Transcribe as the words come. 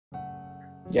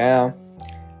Yeah.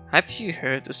 Have you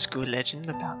heard the school legend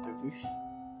about the roof?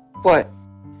 What?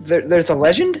 There's a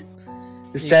legend?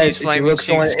 It says if you look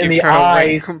someone in the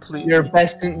eye, you're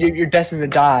destined to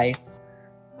die.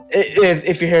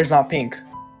 If your hair's not pink.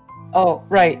 Oh,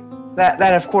 right.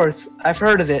 That of course. I've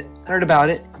heard of it. Heard about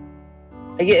it.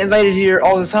 I get invited here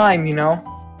all the time, you know?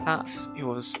 Thus, it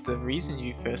was the reason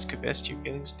you first confessed your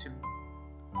feelings to me.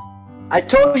 I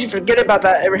told you forget about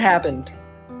that ever happened.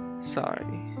 Sorry.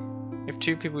 If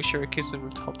two people share a kiss on the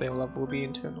rooftop, their love will be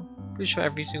eternal. Pretty sure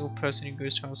every single person who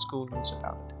goes to our school knows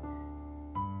about it.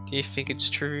 Do you think it's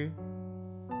true?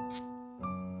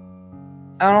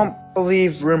 I don't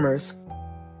believe rumors.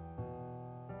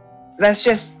 That's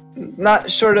just not the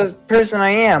sort of person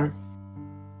I am.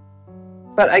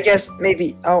 But I guess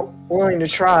maybe I'm willing to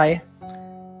try.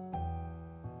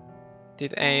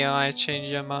 Did AI change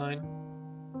your mind?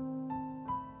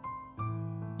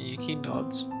 Yuki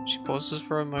nods. She pauses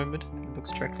for a moment and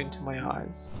looks directly into my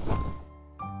eyes.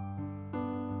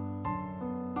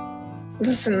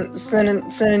 Listen,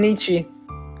 Senenichi.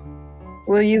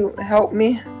 Will you help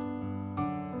me?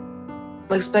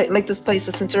 Make this place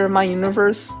the center of my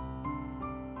universe?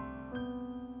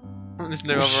 There's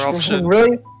no other option.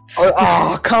 Really?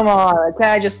 Oh, come on. Can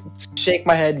I just shake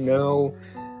my head? No.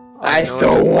 I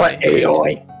still want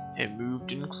AI. It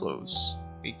moved in close.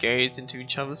 We gazed into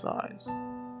each other's eyes.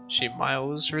 She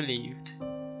smiles relieved.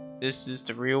 This is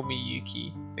the real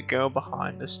Miyuki, the girl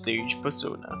behind the stage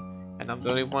persona, and I'm the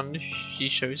only one she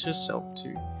shows herself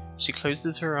to. She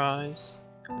closes her eyes.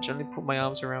 I gently put my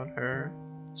arms around her.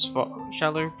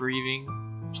 Shallow breathing,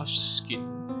 flushed skin,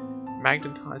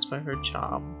 magnetized by her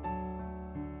charm.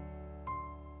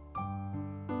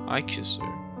 I kiss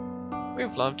her.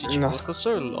 We've loved each other for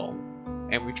so long,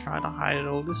 and we tried to hide it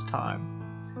all this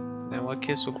time. Now our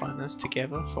kiss will bind us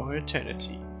together for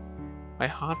eternity. My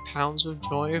heart pounds with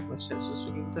joy as my senses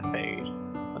begin to fade,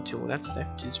 until all that's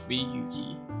left is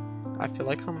Miyuki. I feel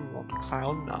like I'm on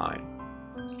cloud 9,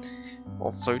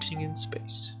 while floating in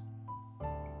space.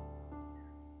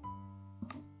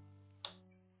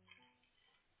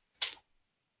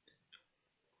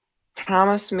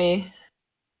 Promise me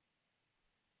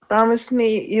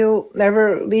you'll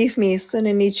never leave me,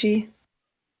 Senenichi.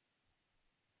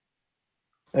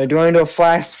 Do you want to do a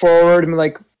flash forward and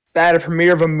like at a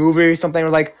premiere of a movie or something, or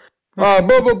like, blah,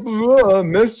 blah, blah,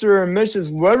 Mr. and Mrs.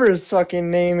 whatever his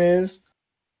fucking name is.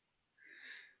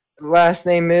 Last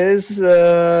name is,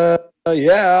 yeah.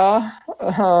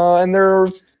 And there are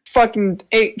fucking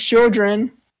 8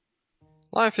 children.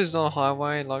 Life is not a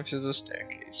highway, life is a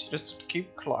staircase. You just have to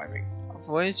keep climbing.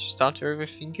 Otherwise, you start to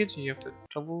overthink it and you have to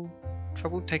trouble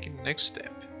taking the next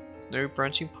step. There's no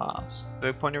branching paths,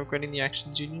 no point in regretting the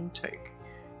actions you didn't take.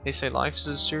 They say life is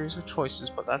a series of choices,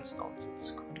 but that's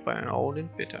nonsense, coined by an old and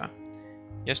bitter.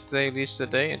 Yesterday leads to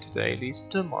today, and today leads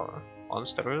to tomorrow, one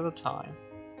step at a time.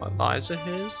 What lies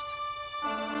ahead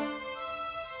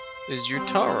is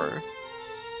Utaro.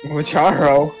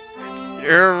 Utaro?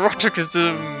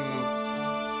 Eroticism!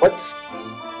 What?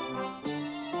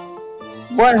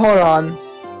 What? Hold on.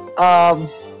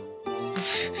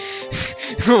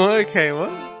 Okay,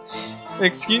 what?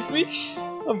 Excuse me?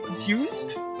 I'm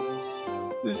confused?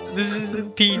 This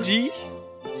isn't PG?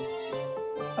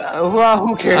 Well,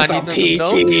 who cares about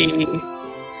PG?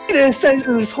 It says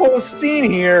this whole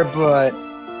scene here, but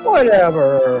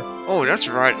whatever. Oh, that's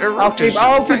right. I'll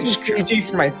keep this PG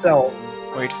for myself.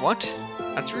 Wait, what?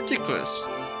 That's ridiculous.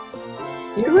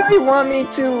 You really want me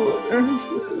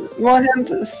to want him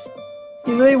to?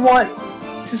 You really want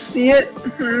to see it?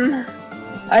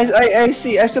 I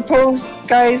see. I suppose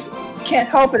guys can't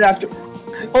help it after.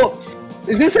 Oh,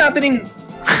 is this happening?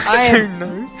 I don't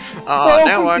know. Ah,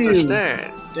 now I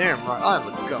understand. Damn right, I'm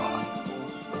a god.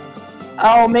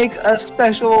 I'll make a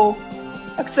special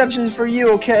exception for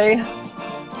you, okay?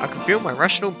 I can feel my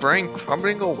rational brain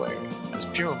crumbling away as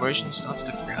pure emotion starts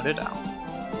to drown it out.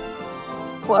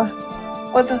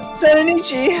 What the?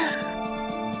 Senenichi?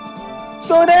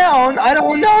 Slow down! I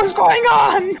don't know what's going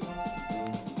on!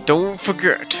 Don't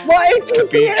forget to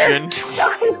be gentle.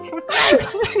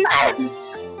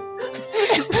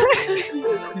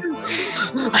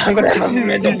 I'm gonna have a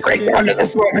mental breakdown at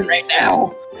this moment right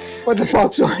now. What the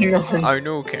fuck's going on? I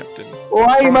know, Captain.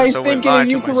 Why am I thinking of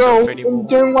Yukaro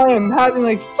during why I'm having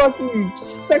like fucking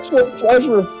sexual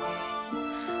pleasure?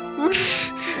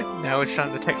 Now it's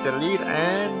time to take the lead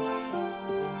and...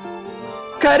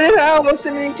 Cut it out,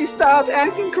 Senenichi, stop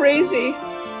acting crazy.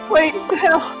 Wake the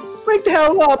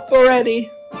hell up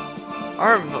already.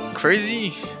 I'm not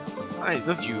crazy. I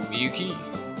love you, Miyuki.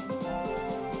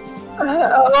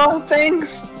 Oh,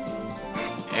 thanks.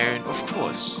 And of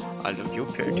course, I love your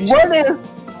parodies. What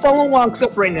if Someone walks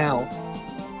up right now.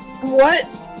 What?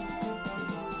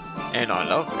 And I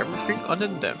love everything under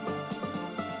them.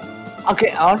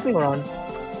 Okay, honestly, Ron.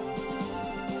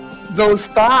 Those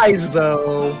thighs,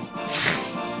 though.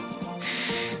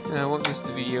 I want this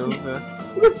to be over.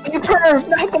 You perv,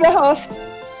 knock it off.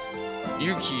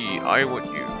 Yuki, I want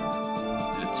you.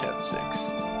 Let's have sex.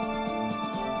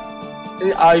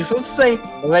 Are you supposed to say,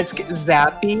 let's get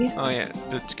zappy? Oh yeah,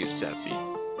 let's get zappy.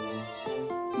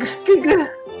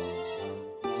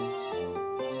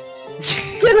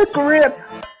 Get a grip!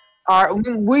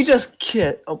 Alright, we just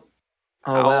kid. Oh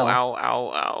Ow, wow. ow,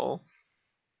 ow, ow.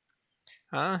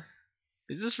 Huh?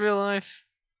 Is this real life?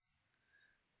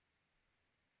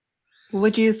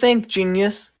 What do you think,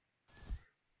 genius?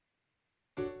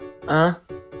 Huh?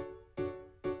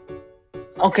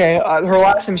 Okay, her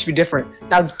last name should be different.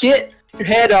 Now get your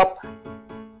head up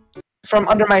from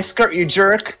under my skirt, you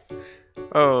jerk.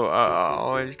 Oh,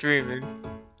 I was dreaming.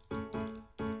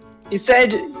 You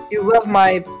said you love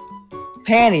my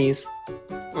panties.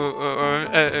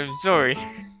 I'm sorry.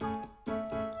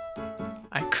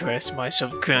 I curse my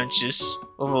subconscious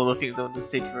of all the things on the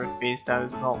state of her face that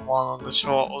is not one on the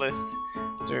short list.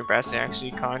 It's very embarrassing,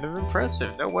 actually kind of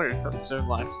impressive. No wonder it felt so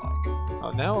lifelike.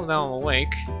 Oh, now I'm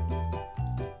awake.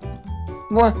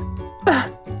 What?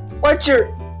 What's your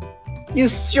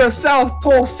South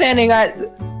Pole standing at?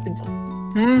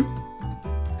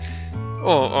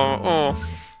 Oh.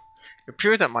 It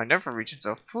appears that my nether regions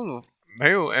are full of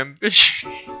male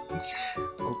ambition.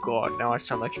 Oh god, now I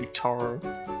sound like Utaro.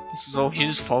 This is all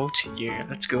his fault? Yeah,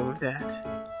 let's go with that.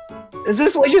 Is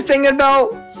this what you're thinking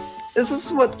about? Is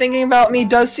this what thinking about me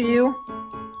does to you?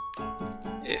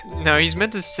 No, he's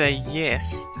meant to say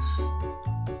yes.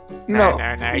 No.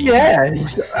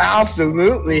 Yes,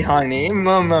 absolutely, honey.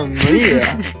 Mamma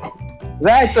mia.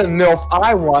 That's a MILF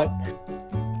I want.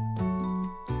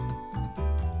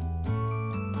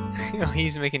 Oh,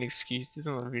 he's making excuses.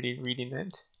 I'm not really reading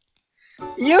it.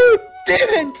 You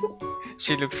didn't!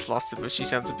 She looks flustered, but she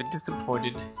sounds a bit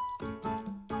disappointed.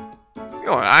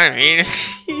 Oh, I mean,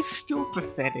 he's still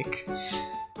pathetic.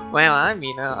 Well, I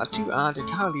mean, two aren't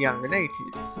entirely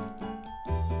unrelated.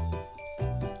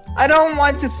 I don't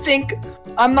want to think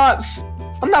I'm not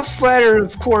flattered,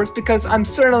 of course, because I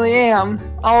certainly am.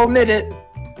 I'll admit it.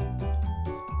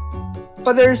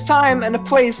 But there's time and a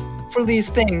place for these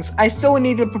things. I still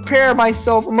need to prepare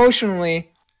myself emotionally.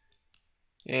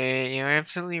 Yeah, you're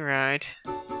absolutely right.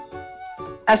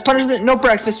 As punishment, no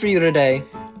breakfast for you today.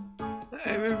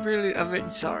 I'm really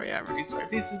sorry.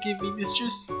 Please forgive me,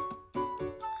 mistress.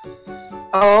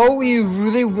 Oh, you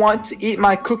really want to eat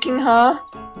my cooking, huh?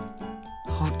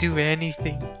 I'll do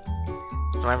anything.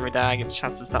 So every day I get a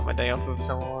chance to start my day off with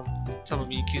some of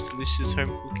Miyuki's delicious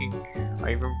home cooking.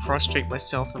 I even prostrate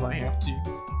myself if I have to.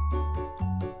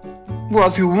 Well,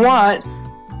 if you want,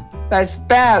 that's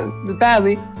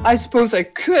badly, I suppose I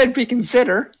could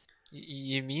reconsider.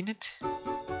 You mean it?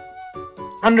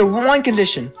 Under one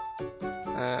condition.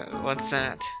 What's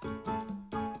that?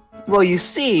 Well, you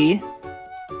see...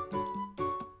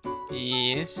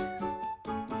 Yes?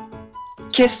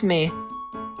 Kiss me.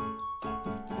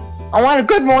 I want a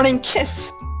good morning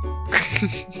kiss.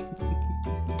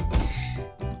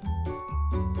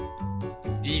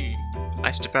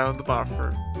 I step out of the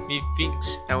bathroom.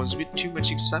 Methinks that was a bit too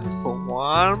much excitement for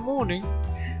one morning.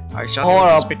 I suddenly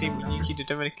was expecting Miyuki to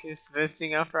do a kiss the first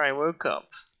thing after I woke up.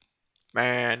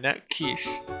 Man, that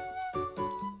kiss.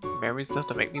 Memories enough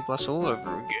to make me blush all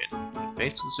over again. Her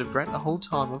face was so bright the whole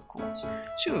time, of course.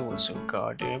 She was so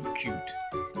goddamn cute.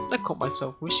 I caught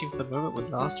myself wishing the moment would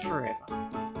last forever.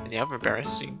 And the other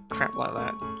embarrassing crap like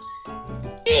that.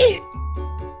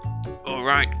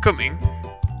 Alright, coming.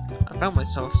 I found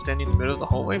myself standing in the middle of the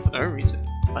hallway for no reason.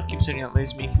 I keep turning out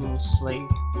lazy Miku was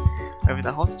slaved. Over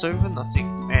the hot stove and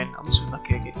nothing. Man, I'm so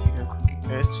lucky I get to cooking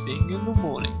first thing in the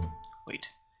morning. Wait,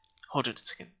 hold on a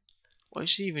second. What is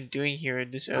she even doing here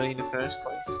this early in the first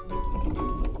place?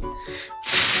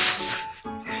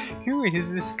 Who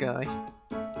is this guy?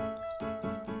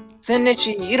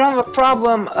 Zennichi, you don't have a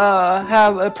problem,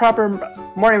 have a proper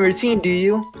morning routine, do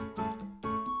you?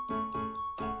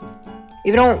 If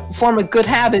you don't form a good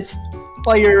habits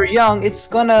while you're young, it's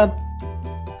gonna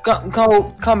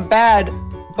come bad,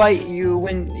 bite you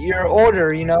when you're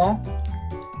older, you know?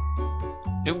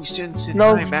 No, we shouldn't sit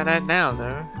worrying about that now,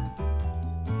 though.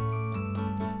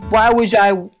 Why would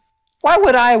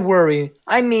I worry?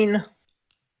 I mean,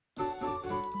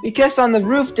 we kissed on the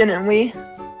roof, didn't we?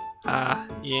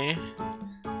 Yeah.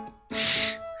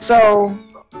 So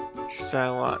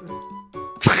what?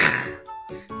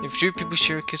 If two people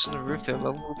share a kiss on the roof, their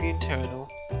love will be eternal.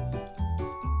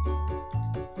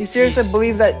 You seriously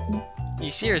believe that You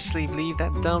seriously believe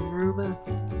that dumb rumor?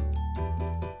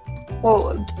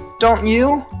 Well, don't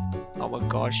you? Oh my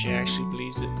god, she actually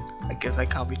believes it. I guess I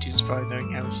can't be too surprised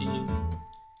knowing how she is.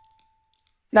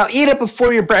 Now eat it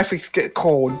before your breakfast gets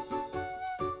cold.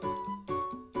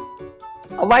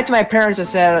 I lied to my parents. I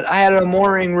said I had a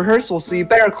morning rehearsal, so you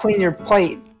better clean your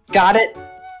plate. Got it?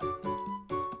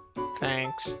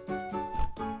 Thanks.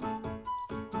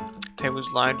 The table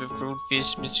was lined with grilled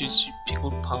fish, miso soup,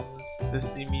 pickled plums,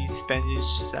 sesame, Spanish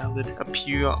salad, a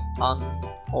pure,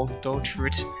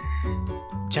 unadulterated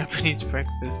Japanese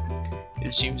breakfast. It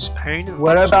assumes pain and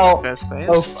what about a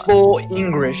full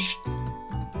English?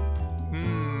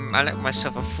 I like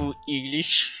myself a full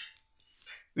English.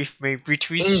 With my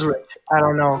British. English. I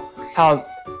don't know how.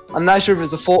 I'm not sure if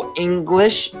it's a full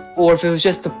English or if it was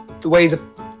just the way the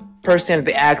person had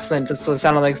the accent, so it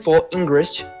sounded like full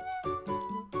English.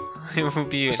 It would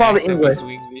be it's probably English.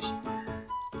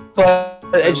 But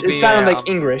it sounded like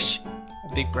English.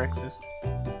 A big breakfast.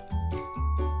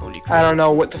 Holy crap. I don't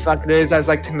know what the fuck it is. That's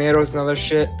like tomatoes and other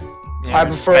shit. Yeah, I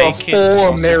prefer bacon, a full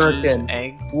sausages, American.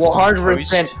 Eggs,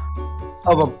 100%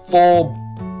 of a full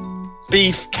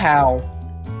beef cow.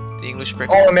 The English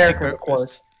breakfast. All American, of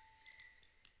course.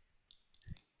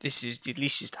 This is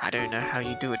delicious. I don't know how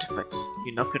you do it, but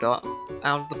you knock it out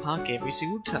of the park every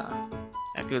single time.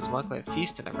 I feel it's more like a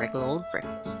feast than a regular old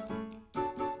breakfast.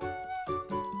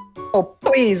 Oh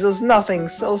please, there's nothing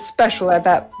so special at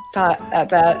that time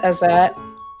as that.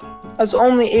 I was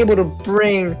only able to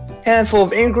bring a handful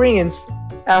of ingredients,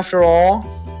 after all.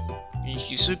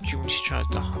 She's so cute when she tries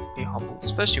to be humble,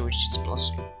 especially when she's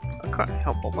blushing. I can't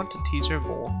help but want to tease her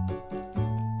more.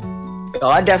 Oh,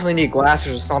 I definitely need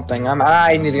glasses or something.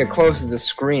 I need to get close to the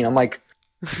screen. I'm like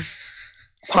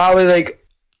probably like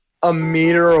a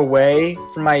meter away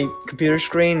from my computer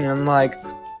screen, and I'm like,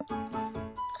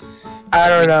 I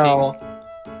don't know.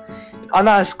 I'm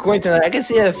not squinting. I can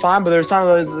see it fine, but there's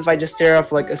times if I just stare off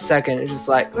for like a second, it's just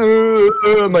like,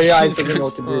 my eyes don't know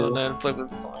what to do. No, play with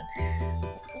the sign.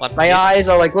 My eyes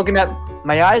are looking at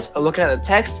the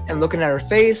text and looking at her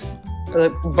face,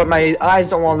 but my eyes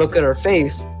don't want to look at her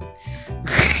face.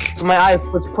 So my eye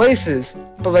switch places,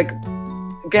 but like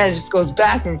again, it just goes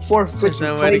back and forth,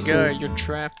 switching places. There's nowhere to go. You're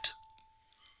trapped.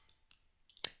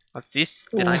 What's this?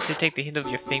 Did I take the hint of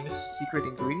your famous secret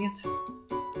ingredient?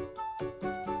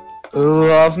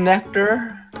 Love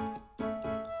nectar?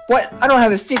 What? I don't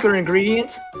have a secret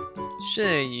ingredient.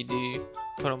 Sure you do.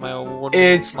 Put on my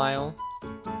award-winning smile.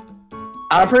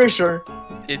 I'm pretty sure.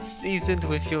 It's seasoned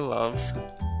with your love.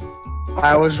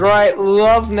 I was right.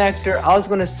 Love nectar. I was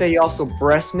gonna say also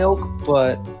breast milk,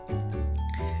 but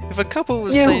if a couple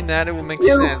was saying that, it would make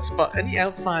sense. But any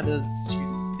outsiders who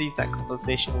sees that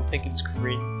conversation will think it's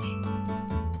cringe.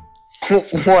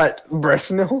 What?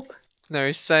 Breast milk? No,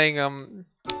 he's saying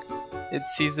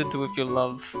it's seasoned with your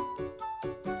love.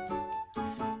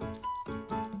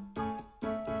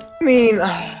 I mean,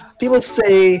 people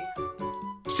say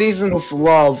seasoned with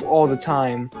love all the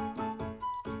time.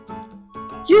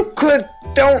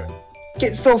 Don't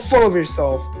get so full of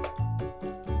yourself.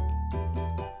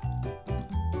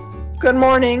 Good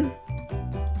morning.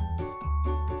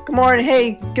 Good morning.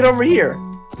 Hey, get over here.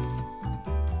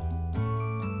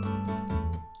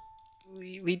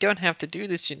 We don't have to do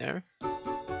this, you know.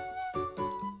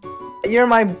 You're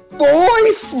my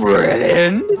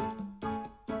boyfriend.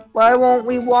 Why won't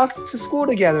we walk to school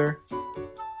together?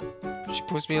 She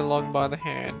pulls me along by the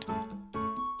hand.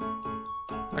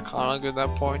 I can't argue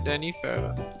that point any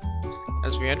further.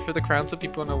 As we enter the crowds of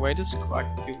people on our way to school, I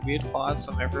can feel weird vibes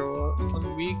from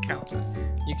everyone we encounter.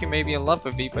 You can maybe in love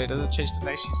with me, but it doesn't change the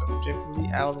fact she's objectively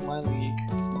out of my league.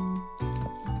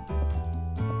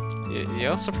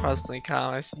 You're surprisingly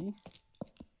calm, I see.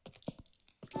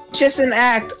 Just an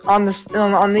act on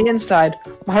the inside.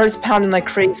 My heart's pounding like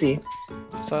crazy.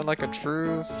 You sound like a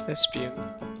true thespian.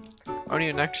 Only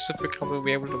an actress of a couple will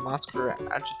be able to mask her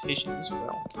agitation as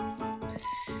well.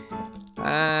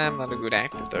 I'm not a good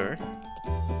actor though.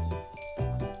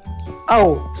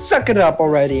 Oh, suck it up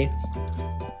already.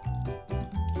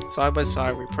 Side by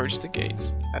side we approach the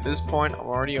gates. At this point I'm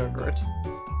already over it.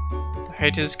 The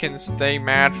haters can stay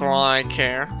mad for all I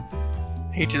care.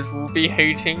 Haters will be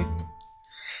hating.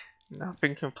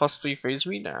 Nothing can possibly faze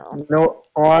me now. No,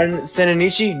 on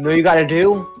Senenichi, know you gotta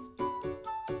do?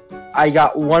 I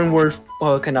got one word,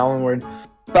 well, okay, not one word,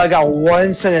 but I got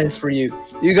one sentence for you.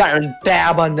 You gotta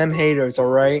dab on them haters,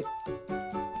 alright?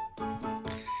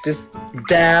 Just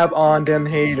dab on them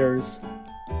haters.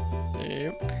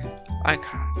 Yep. I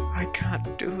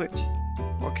can't do it.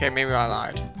 Okay, maybe I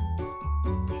lied.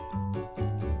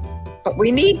 But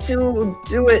we need to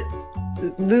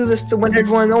do this to win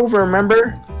everyone over,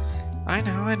 remember?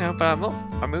 I know, but I'm not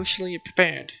emotionally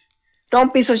prepared.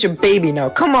 Don't be such a baby now,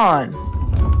 come on!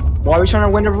 Why are we trying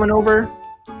to win everyone over?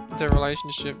 Their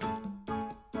relationship.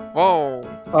 Whoa!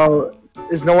 Oh,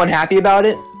 is no one happy about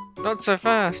it? Not so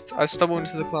fast! I stumble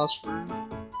into the classroom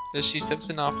as she steps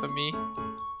in after me.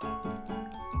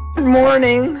 Good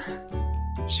morning!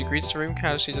 She greets the room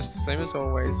casually, just the same as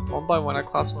always. One by one, our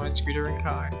classmates greet her in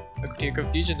kind. I could hear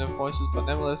confusion in her voices, but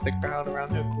nevertheless they crowd around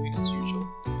her queen as usual.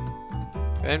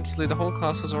 Eventually, the whole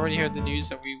class has already heard the news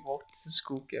that we walked to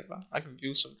school together. I can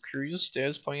feel some curious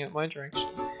stares pointing at my direction.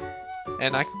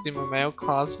 And I can see my male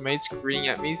classmates grinning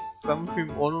at me, some of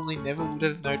whom ordinarily never would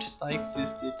have noticed I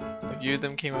existed. A few of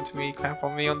them came up to me, clapped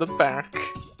on me on the back.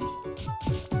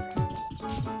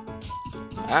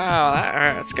 Ow, that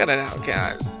hurts. Cut it out,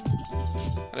 guys.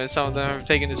 I know some of them have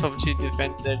taken this opportunity to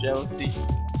vent their jealousy.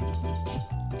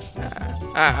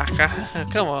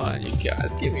 Come on, you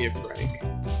guys, give me a break.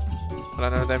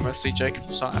 But I know they're mostly joking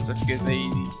besides, I figured they'd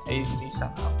ease me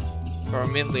somehow. For a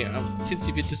minute there, I'm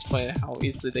a bit dismayed at how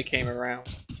easily they came around.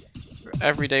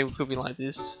 Every day we could be like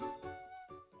this.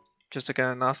 Just to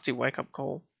get a nasty wake-up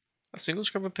call. A single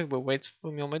scrap of paper waits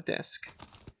for me on my desk.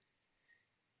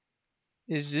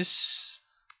 Is this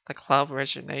the club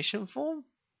resignation form?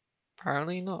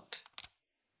 Apparently not.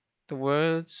 The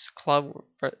words club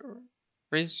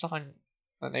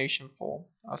resignation form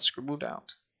are scribbled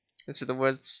out. These are the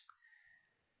words.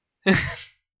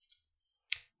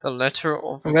 The letter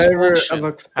of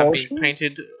expulsion have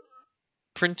been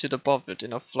printed above it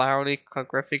in a flowery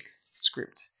calligraphic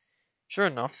script. Sure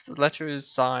enough, the letter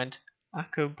is signed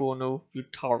Akebono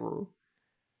Yutaro.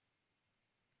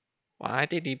 Why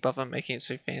did he bother making it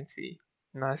so fancy?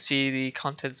 And I see the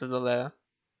contents of the letter.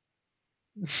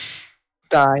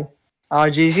 Die. Oh,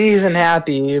 geez, he isn't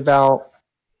happy about...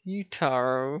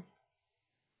 Yutaro.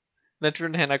 Letter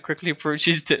in hand, I quickly approach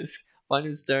his desk. Find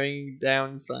him staring down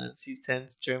in silence. He's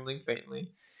tense, trembling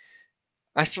faintly.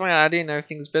 I swear I didn't know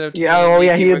things better. Yeah, oh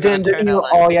yeah, he didn't.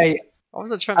 Oh yeah, I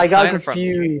wasn't trying to. I got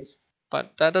confused.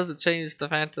 But that doesn't change the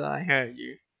fact that I hurt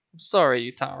you. I'm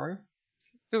sorry, Yutaro. I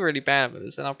feel really bad about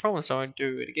this, and I promise I won't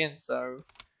do it again. So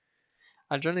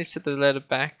I gently set the letter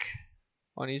back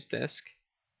on his desk.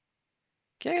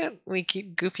 Can't we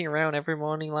keep goofing around every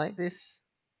morning like this?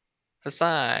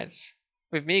 Besides,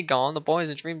 with me gone, the Boys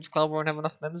and Dreams Club won't have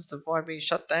enough members to avoid being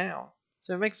shut down.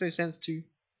 So it makes no sense to...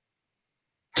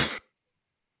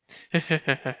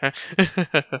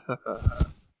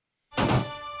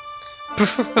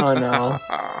 Oh no.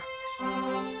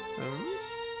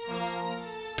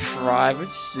 Private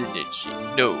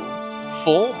synergy. No.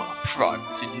 Former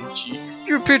private synergy.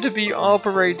 You appear to be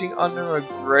operating under a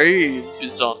grave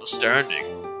misunderstanding.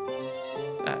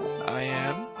 I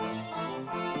am?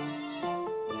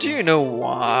 Do you know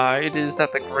why it is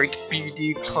that the great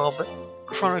BD Club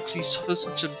chronically suffers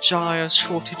such a dire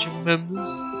shortage of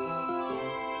members?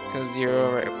 Because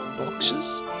you're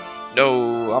obnoxious?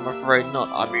 No, I'm afraid not.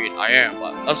 I mean, I am,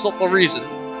 but that's not the reason.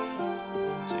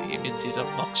 So he admits he's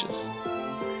obnoxious.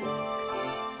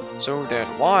 So then,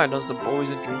 why does the Boys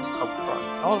and Dreams Club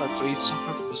chronically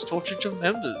suffer from this shortage of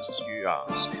members, you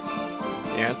ask?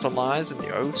 The answer lies in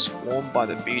the oath sworn by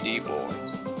the BD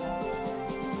Boys.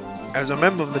 As a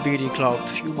member of the BD Club,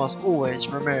 you must always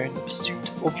remain in the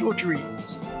pursuit of your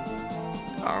dreams.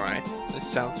 Alright, this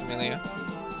sounds familiar.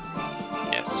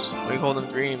 Yes, we call them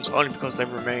dreams only because they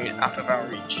remain out of our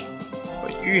reach.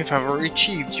 But you have already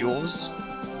achieved yours.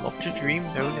 Love to dream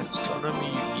known as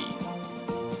andMEandHER.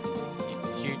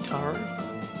 Yutaro?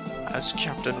 As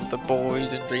captain of the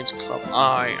Boys and Dreams Club,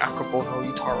 I, Akebono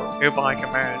Yutaro, hereby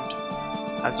command.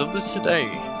 As of this today,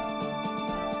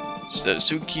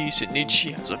 Satsuki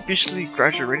Shinichi has officially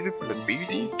graduated from the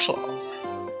BD Club.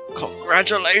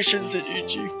 Congratulations,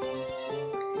 Shinichi!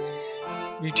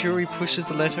 Yutari pushes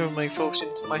the letter of my exhaustion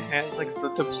into my hands like it's a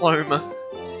diploma.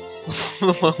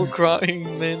 While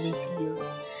crying manly tears.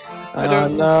 I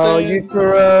don't understand.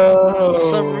 Yutaro! For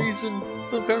some reason,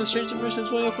 some kind of strange emotion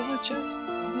is welling up in my chest.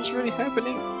 Is this really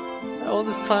happening? All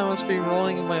this time I must be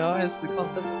rolling in my eyes the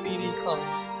concept of BD Club.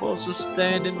 Well, it's just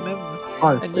stand in memory.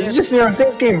 Oh, and it's just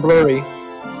things getting blurry.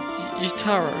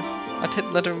 Yutaro, I take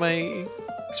the letter of my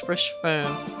expression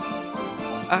firm.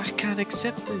 I can't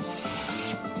accept this.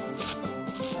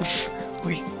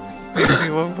 Wait,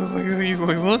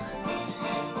 what?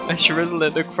 I shred the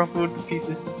letter, crumple it to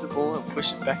pieces into a ball, and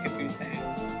push it back into his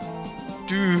hands.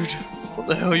 Dude, what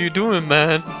the hell are you doing,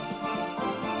 man?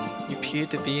 You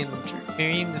appeared to be in the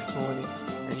dream this morning,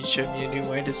 and you showed me a new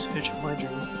way to search for my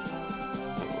dreams.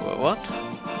 What?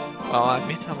 Well, I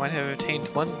admit I might have attained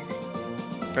one dream.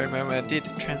 The very moment I did,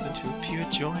 it turned into pure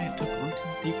joy and took root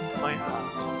deep into my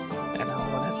heart. and now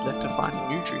one has left to find a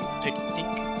new dream. What do you think?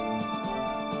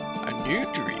 A new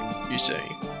dream, you say?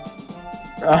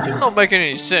 You're not making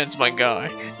any sense, my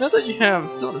guy. Now that you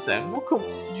have Zona-san, what could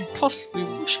you possibly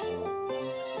wish for?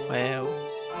 Well...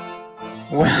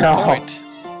 Point.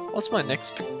 What's my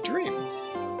next big dream?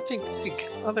 Think.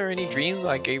 Are there any dreams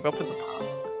I gave up in the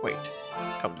past? Wait.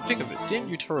 Come to think of it, didn't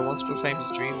Yutaro once proclaim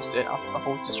his dreams dead after the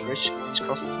whole situation is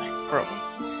crossed the line forever?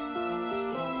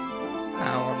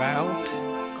 How about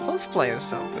cosplay or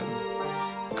something?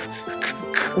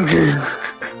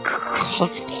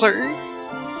 Cosplay?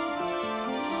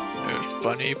 It's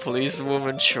funny,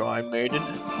 policewoman, shy maiden,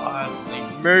 finally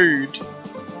made.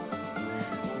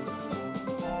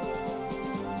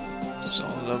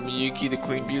 Son of Miyuki, the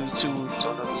queen bee of the soul,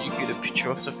 son of Miyuki, the picture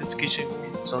of sophistication,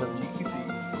 son of Miyuki,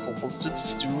 the constant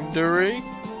tsundere.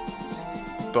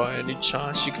 By any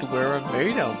chance, you could wear a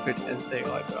maid outfit and say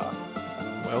like,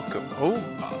 welcome home,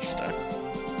 master.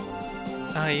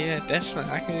 Ah yeah,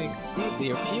 definitely, I can see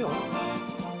the appeal.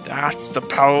 That's the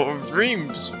power of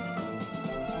dreams!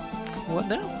 What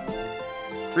now?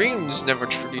 Dreams never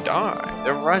truly die.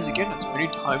 They rise again as many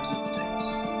times as it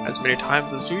takes. As many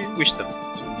times as we wish them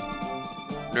to.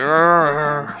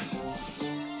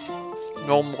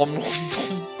 Nom nom nom nom.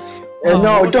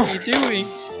 No, what don't. What are you doing?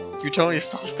 You totally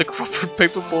starts to crop a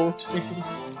paper ball chasing.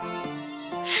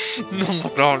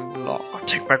 No. I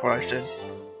take back what I said.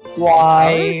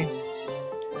 Why?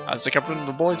 As the captain of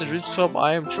the Boys and Dreams Club,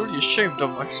 I am truly ashamed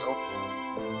of myself.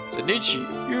 Zenichi,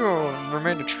 you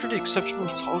remain a truly exceptional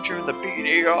soldier in the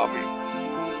BD army.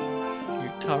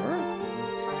 Yutaro?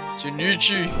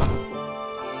 Zenichi!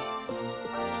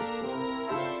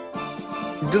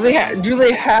 Do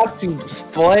they have to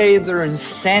display their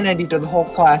insanity to the whole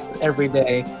class every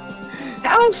day?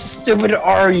 How stupid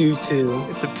are you two?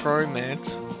 It's a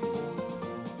bromance.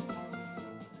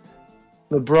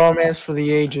 The bromance for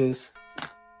the ages.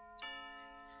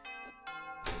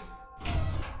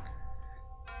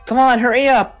 Come on, hurry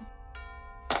up!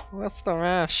 What's the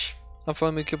rush? I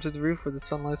finally came up to the roof where the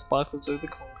sunlight sparkles over the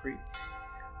concrete.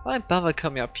 Why bother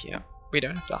coming up here? We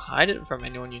don't have to hide it from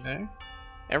anyone, you know.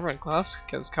 Everyone in class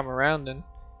has come around and...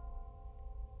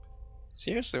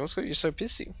 Seriously, what's got you so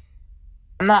pissy?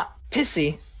 I'm not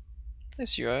pissy.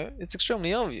 Yes you are. It's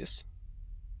extremely obvious.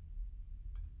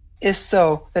 If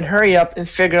so, then hurry up and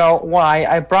figure out why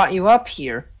I brought you up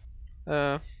here.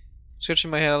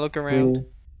 Scratching my head, I look around.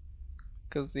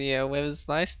 Because the weather's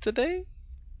nice today?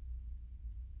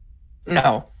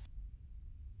 No.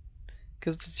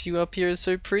 Because the view up here is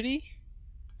so pretty?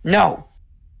 No.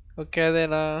 Okay then,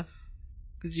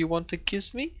 because you want to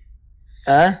kiss me?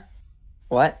 Huh?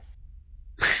 What?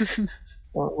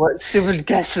 What stupid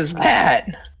guess is that?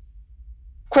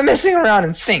 Quit messing around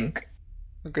and think.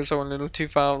 Okay, so a little too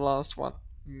far of the last one.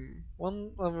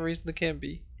 One other reason there can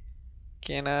be.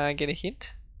 Can I get a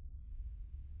hint?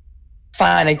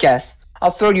 Fine, I guess. I'll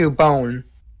throw you a bone.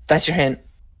 That's your hint.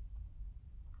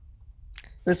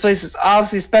 This place is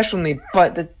obviously special to me,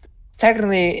 but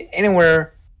technically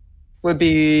anywhere would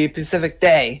be Pacific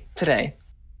Day today.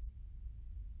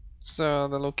 So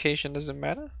the location doesn't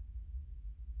matter?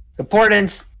 The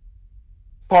important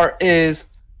part is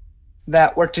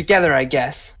that we're together, I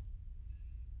guess.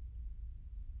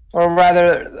 Or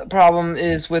rather, the problem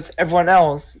is with everyone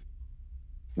else.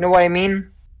 You know what I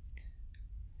mean?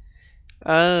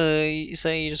 You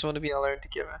say you just want to be alone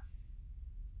together.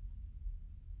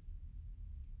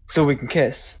 So we can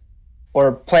kiss.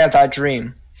 Or play out that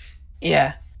dream.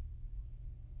 Yeah.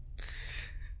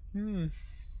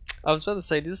 I was about to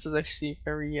say, this is actually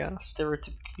very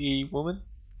stereotypically woman.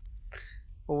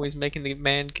 Always making the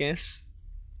man guess.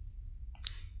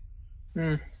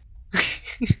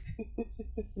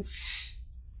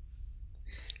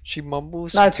 She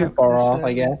mumbles. Not too far off,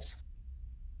 I guess.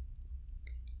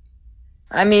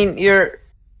 I mean, you're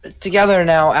together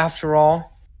now, after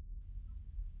all.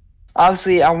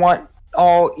 Obviously, I want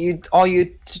all you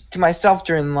to myself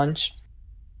during lunch.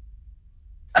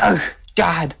 Ugh,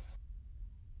 God.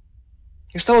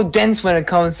 You're so dense when it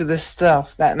comes to this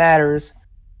stuff that matters.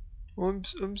 I'm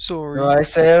sorry. Did I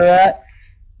say that?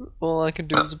 All I can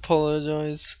do is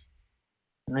apologize.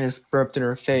 I just burped in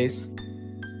her face.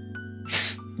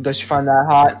 Does she find that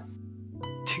hot?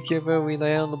 Together we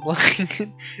lay on the blanket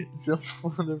and sit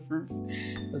on the roof.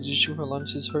 As usual, her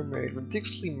lunch is homemade,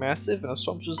 ridiculously massive and a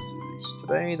sumptuous dish.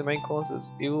 Today, the main course is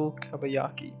eel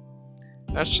kabayaki.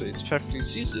 Actually, it's perfectly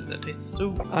seasoned and tastes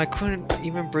so I couldn't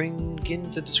even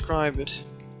begin to describe it.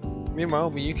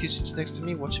 Meanwhile, Miyuki sits next to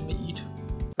me watching me eat.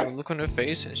 I look on her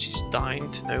face and she's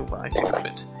dying to know what I think of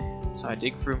it. So I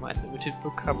dig through my limited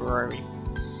vocabulary.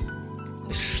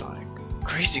 It's like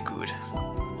crazy good.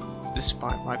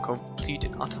 Despite my complete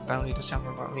and utter failure to sound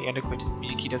remotely adequate and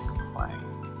Miyuki doesn't play.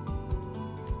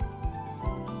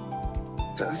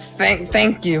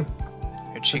 Thank you.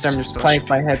 Your cheeks I'm just playing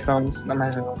my headphones, not my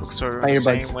headphones. So My the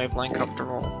earbuds. same wavelength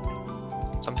after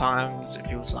all. Sometimes it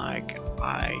feels like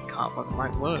I can't find the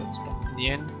right words, but in the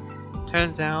end,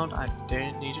 turns out I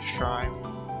don't need to try.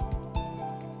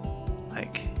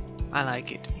 Like, I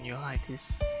like it when you're like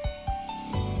this.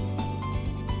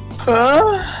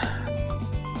 Huh?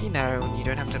 You know, when you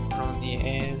don't have to put on the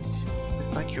airs,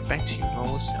 it's like you're back to your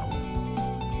normal self.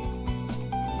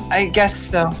 I guess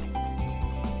so.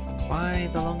 Why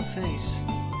the long face?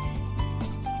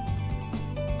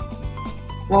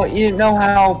 Well, you know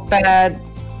how back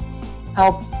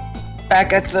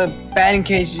at the batting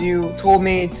cage you told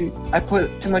me I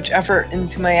put too much effort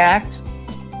into my act?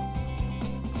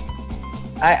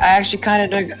 I actually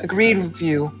kind of agreed with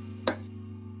you.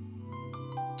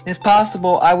 If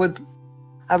possible, I'd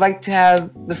like to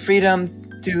have the freedom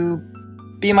to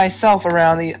be myself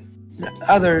around the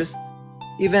others,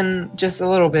 even just a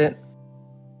little bit.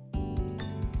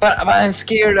 But I'm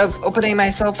scared of opening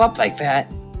myself up like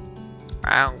that.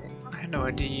 Wow, I had no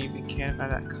idea you even cared about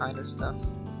that kind of stuff.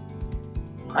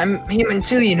 I'm human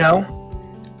too, you know.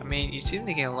 I mean, you seem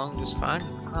to get along just fine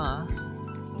with the class.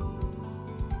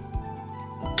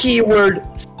 Keyword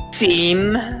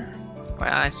seem.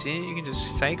 Well, I see, you can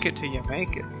just fake it till you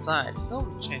make it. Besides, no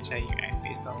one will change how you act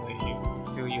based on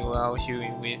who you allow you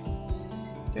in with.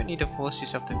 You don't need to force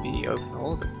yourself to be open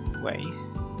all the way.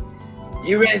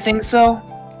 You really think so?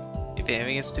 If it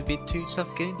ever gets to be too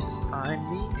suffocating, just find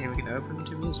me and we can open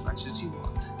to me as much as you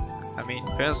want. I mean,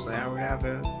 personally, I would have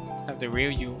the real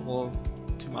you all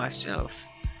to myself,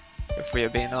 if we are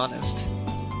being honest.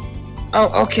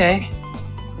 Oh, okay.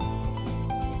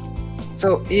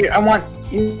 So here, I want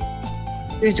you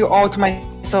to do all to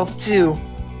myself too.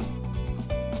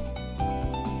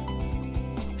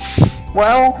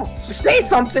 Well, say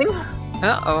something.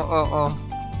 Oh,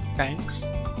 thanks.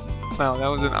 Well, that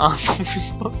was an awesome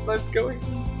response. Let's go.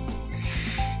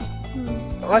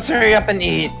 Let's hurry up and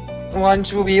eat.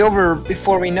 Lunch will be over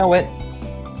before we know it.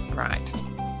 Right.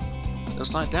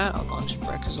 Just like that, our lunch and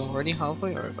break is already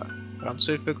halfway over. But I'm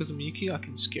so focused on Miyuki, I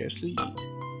can scarcely eat.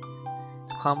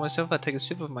 To calm myself, I take a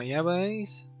sip of my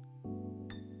yabaes.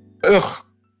 Ugh.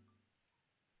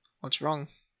 What's wrong?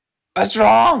 What's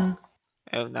wrong?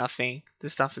 Oh, nothing.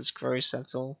 This stuff is gross,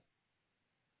 that's all.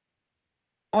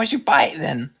 Why'd you buy it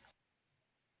then?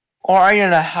 Or are you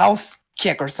in a health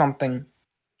kick or something?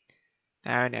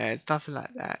 No, it's nothing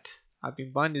like that. I've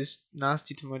been buying this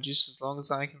nasty tomato juice as long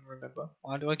as I can remember.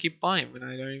 Why do I keep buying when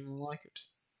I don't even like it?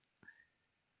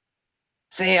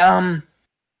 Say,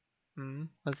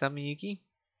 What's that, Miyuki?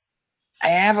 I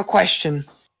have a question.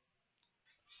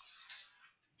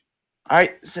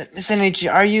 Alright, Senichi,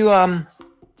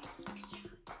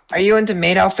 are you into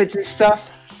maid outfits and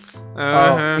stuff?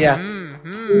 Oh, yeah.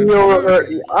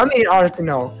 I mean, honestly,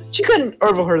 no. She couldn't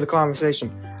overhear the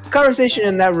conversation. The conversation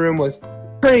in that room was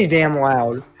pretty damn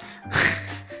loud.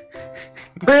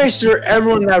 Pretty sure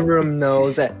everyone in that room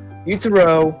knows that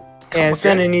Yutaro and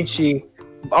Senenichi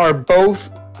are both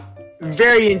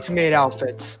very into maid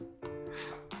outfits.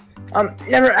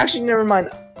 Never mind.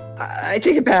 I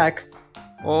take it back.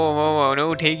 Whoa,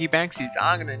 no takey backsies.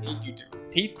 I'm gonna need you to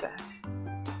repeat that.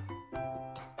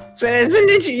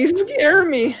 Senenichi, you scare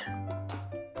me.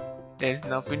 There's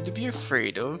nothing to be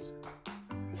afraid of.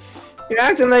 You're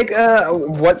acting like,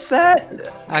 what's that?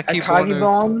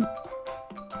 Akagibon?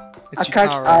 It's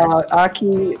Yutaro.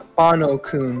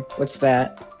 Akibano-kun. What's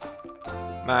that?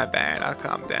 My bad, I'll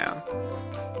calm down.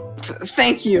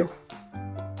 Thank you.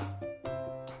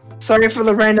 Sorry for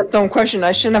the random dumb question,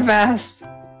 I shouldn't have asked.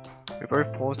 We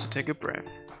both paused to take a breath.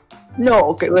 No,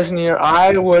 okay, listen here,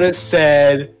 I would have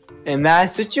said, in that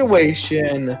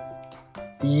situation,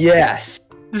 yes.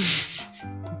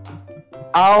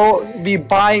 I'll be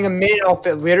buying a maid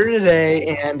outfit later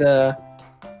today and let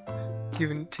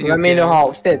me know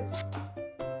how it fits.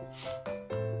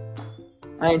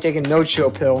 I ain't taking no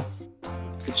chill pill.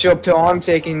 The chill pill I'm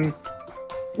taking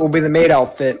will be the maid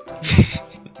outfit.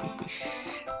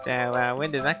 So,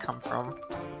 when did that come from?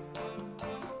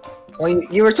 Well,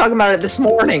 you were talking about it this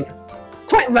morning.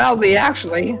 Quite loudly,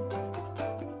 actually.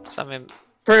 Something...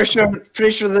 Pretty sure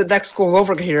the next school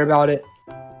over could hear about it.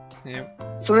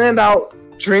 Yep. Something about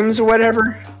dreams or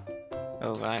whatever.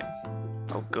 Oh, right.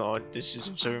 Oh god, this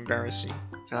is so embarrassing.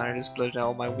 I feel like I just blurted out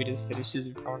all my weirdest fetishes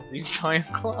in front of the entire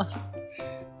class.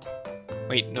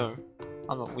 Wait, no.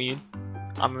 I'm not weird.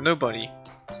 I'm a nobody.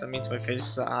 So that means my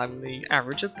fetishes are hardly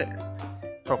average at best.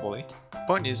 Probably.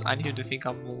 Point is, I need to think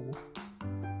I'm normal.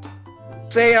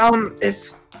 Say,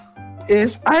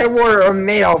 if I wore a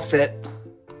maid outfit.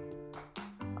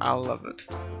 I love it.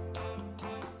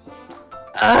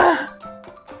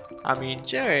 I mean,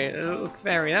 Jerry, it look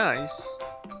very nice.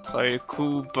 Play a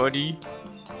cool buddy.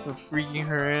 You're freaking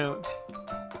her out.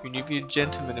 You need to be a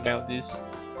gentleman about this.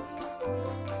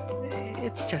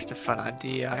 It's just a fun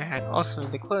idea I had. Also,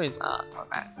 the clothes aren't what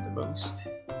matters the most.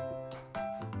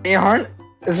 They aren't?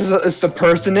 It's the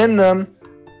person in them.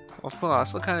 Of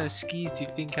course, what kind of skis do you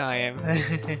think I am?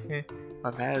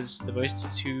 What matters the most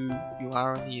is who you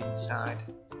are on the inside.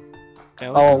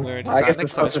 Okay, I guess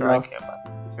that's close enough.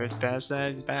 First pass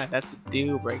that is bad, that's a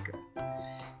deal breaker.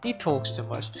 He talks too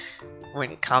much.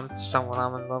 When it comes to someone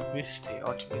I'm in love with, they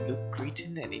ought to look great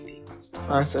in anything.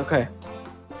 That's okay.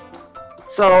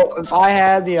 So, if I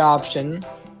had the option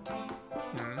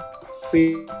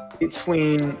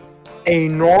between a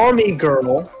normie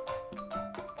girl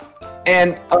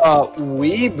and a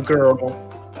weeb girl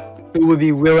who would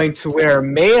be willing to wear a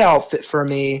maid outfit for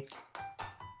me,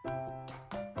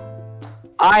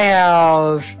 I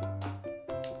have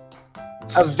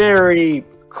a very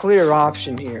clear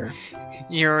option here.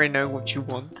 You already know what you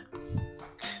want.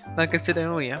 Like I said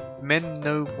earlier, men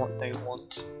know what they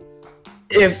want.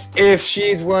 If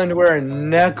she's willing to wear a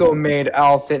Neko maid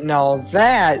outfit, now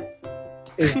that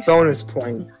is bonus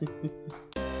points.